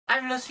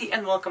I'm Lucy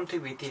and welcome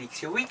to Beauty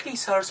Leaks, your weekly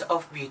source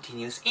of beauty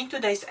news. In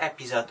today's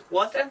episode,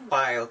 Wet n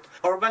Wild,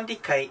 Urban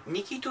Decay,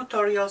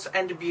 NikkieTutorials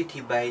and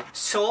BeautyBay,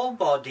 Soul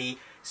Body,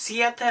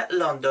 Ciate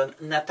London,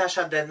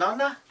 Natasha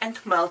Denona and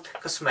Melt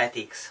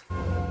Cosmetics.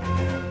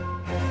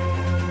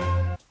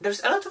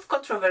 There's a lot of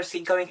controversy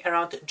going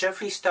around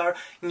Jeffree Star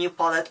new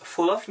palette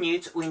full of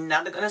nudes. We're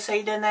not gonna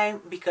say the name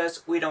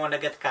because we don't want to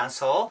get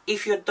cancelled.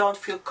 If you don't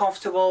feel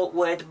comfortable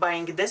with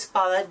buying this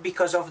palette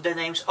because of the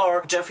names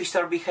or Jeffree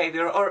Star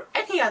behavior or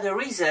any other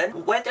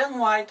reason, Wet n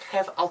Wild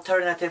have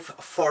alternative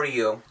for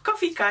you.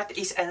 Coffee Cat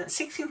is a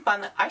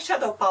 16-pan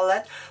eyeshadow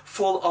palette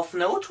full of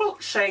neutral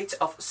shades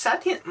of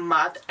satin,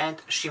 matte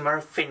and shimmer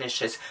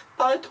finishes.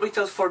 Palette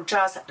retails for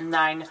just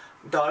 $9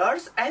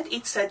 and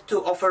it's said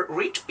to offer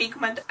rich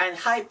pigment and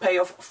high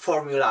payoff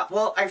formula.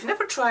 Well, I've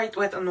never tried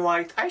Wet n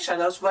Wild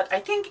eyeshadows, but I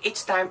think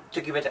it's time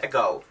to give it a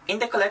go. In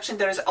the collection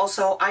there is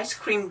also Ice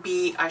Cream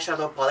Bee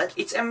eyeshadow palette.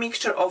 It's a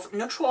mixture of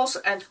neutrals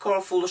and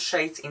colorful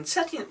shades in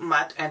satin,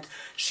 matte and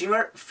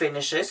shimmer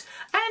finishes,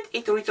 and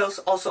it retails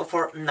also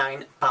for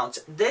 £9.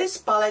 This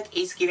palette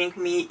is giving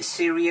me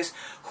serious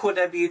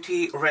Huda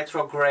Beauty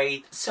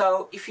retrograde,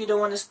 so if you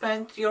don't want to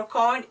spend your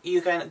coin,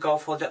 you can go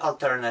for the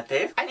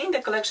alternative. And in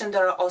the collection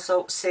there are also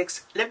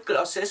 6 lip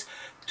glosses,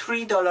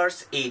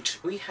 $3 each.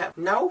 We have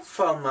No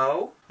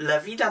FOMO, La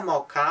Vida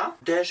Mocha,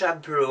 Deja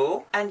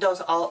Brew, and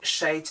those are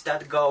shades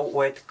that go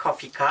with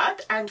Coffee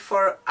Cat. And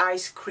for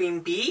Ice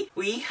Cream Bee,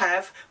 we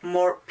have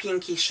more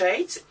pinky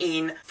shades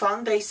in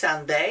Fun Day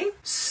Sunday,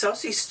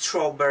 Saucy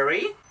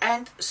Strawberry,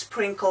 and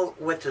Sprinkle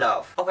with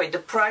Love. Okay, the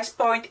price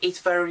point is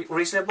very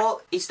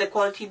reasonable. Is the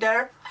quality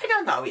there? I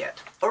don't know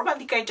yet. Urban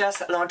Decay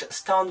just launched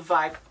Stone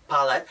Vibe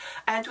palette,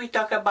 and we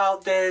talked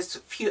about this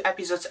few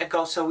episodes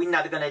ago, so we're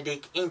not gonna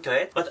dig into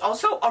it. But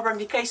also Urban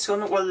Decay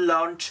soon will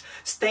launch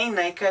Stay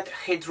Naked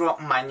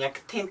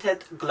Hydromaniac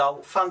Tinted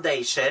Glow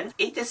Foundation.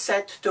 It is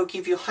set to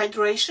give you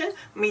hydration,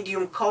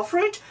 medium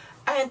coverage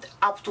and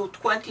up to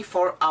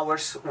 24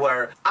 hours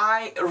wear.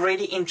 I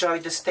really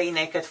enjoyed the Stay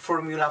Naked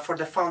formula for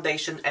the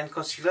foundation and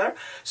concealer,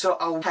 so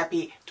I'm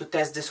happy to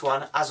test this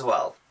one as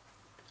well.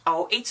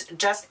 Oh, it's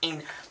just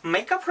in.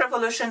 Makeup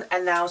Revolution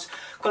announced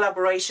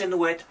collaboration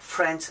with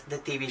Friends, the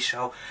TV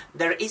show.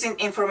 There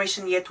isn't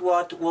information yet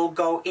what will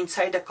go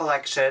inside the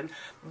collection,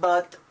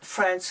 but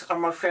Friends are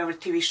my favorite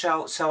TV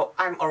show, so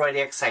I'm already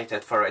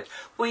excited for it.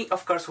 We,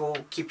 of course, will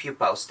keep you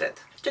posted.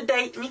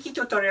 Today,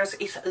 NikkieTutorials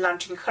is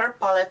launching her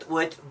palette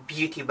with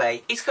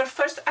BeautyBay. It's her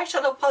first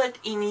eyeshadow palette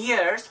in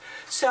years,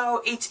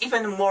 so it's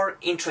even more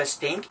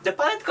interesting. The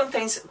palette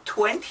contains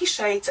 20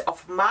 shades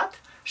of matte,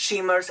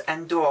 shimmers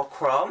and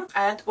duochrome,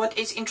 and what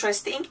is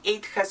interesting,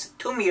 it has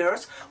 2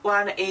 mirrors.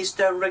 One is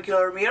the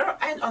regular mirror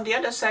and on the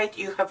other side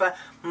you have a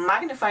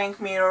magnifying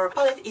mirror.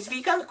 Palette is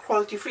vegan,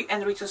 cruelty free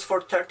and retails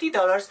for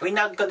 $30. We're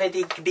not gonna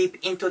dig deep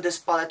into this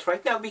palette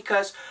right now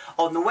because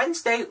on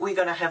Wednesday we're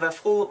gonna have a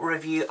full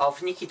review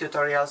of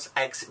NikkieTutorials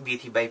X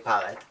BeautyBay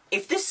palette.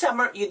 If this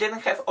summer you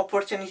didn't have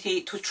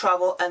opportunity to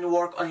travel and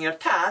work on your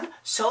tan,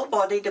 Soul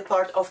Body, the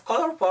part of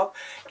Colourpop,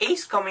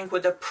 is coming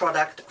with a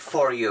product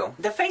for you.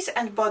 The Face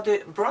and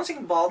Body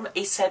Bronzing Balm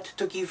is set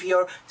to give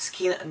your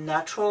skin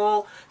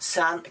natural,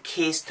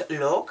 sun-kissed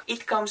look.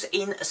 It comes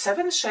in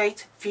 7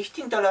 shades,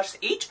 $15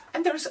 each,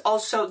 and there's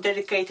also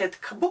dedicated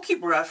kabuki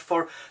brush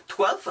for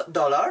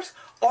 $12,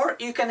 or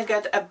you can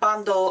get a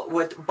bundle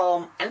with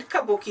Balm and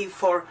kabuki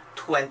for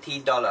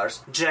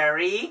 $20.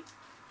 Jerry,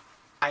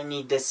 I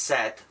need this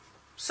set.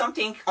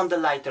 Something on the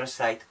lighter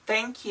side.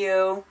 Thank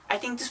you. I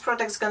think this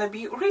product is gonna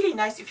be really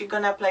nice if you're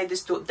gonna apply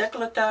this to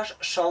décolletage,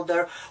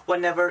 shoulder,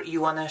 whenever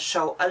you wanna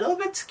show a little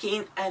bit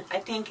skin, and I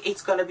think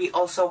it's gonna be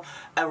also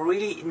a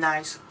really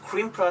nice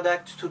cream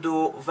product to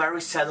do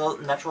very subtle,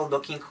 natural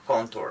looking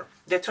contour.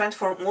 The trend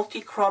for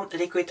multi-chrome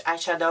liquid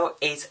eyeshadow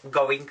is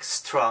going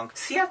strong.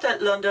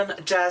 Ciate London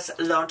just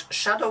launched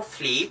Shadow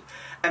Flip,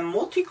 a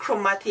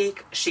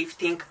multi-chromatic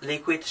shifting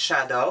liquid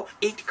shadow.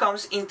 It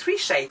comes in 3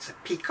 shades: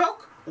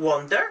 Peacock,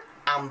 Wonder,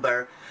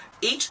 Amber,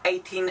 each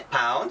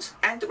 £18.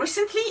 And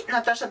recently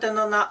Natasha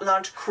Denona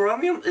launched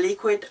Chromium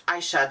liquid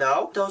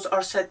eyeshadow. Those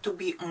are said to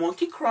be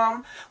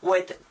multi-chrome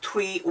with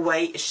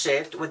 3-way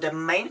shift with the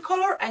main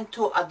color and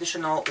 2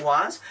 additional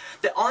ones.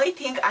 The only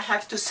thing I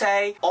have to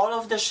say, all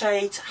of the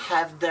shades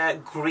have the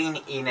green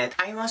in it.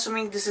 I'm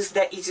assuming this is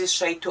the easiest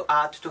shade to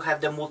add to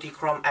have the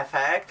multi-chrome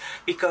effect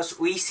because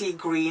we see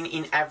green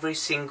in every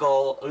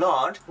single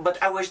launch,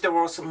 but I wish there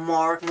was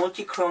more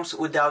multi-chromes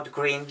without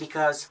green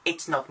because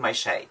it's not my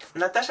shade.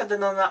 Natasha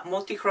Denona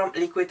multi-chrome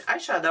liquid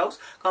eyeshadows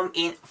come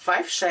in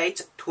 5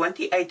 shades,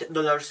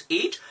 $28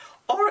 each,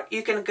 or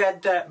you can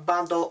get the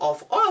bundle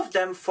of all of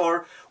them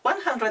for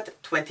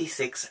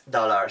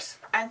 $126.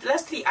 And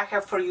lastly, I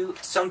have for you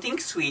something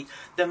sweet,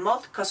 the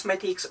Melt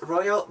Cosmetics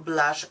Royal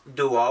Blush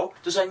Duo.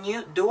 There's a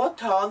new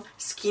duotone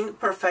skin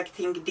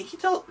perfecting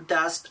digital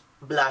dust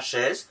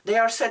blushes. They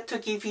are said to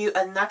give you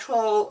a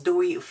natural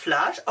dewy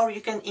flush, or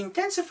you can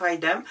intensify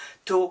them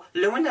to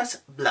luminous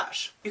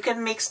blush. You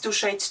can mix two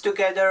shades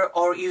together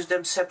or use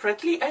them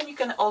separately, and you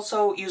can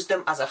also use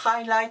them as a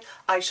highlight,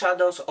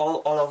 eyeshadows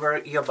all over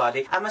your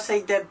body. I must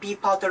say the B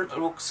pattern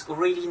looks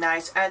really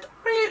nice and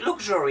really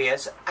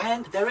luxurious,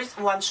 and there is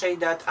one shade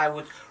that I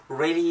would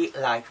really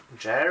like.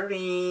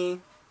 Jerry,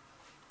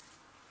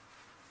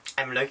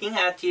 I'm looking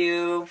at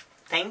you.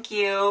 Thank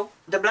you.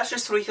 The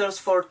blushes retails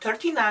for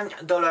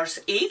 $39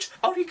 each,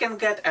 or you can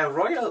get a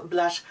Royal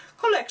Blush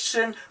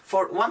collection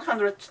for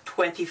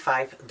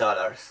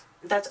 $125.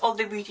 That's all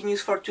the beauty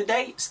news for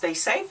today. Stay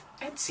safe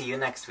and see you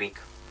next week.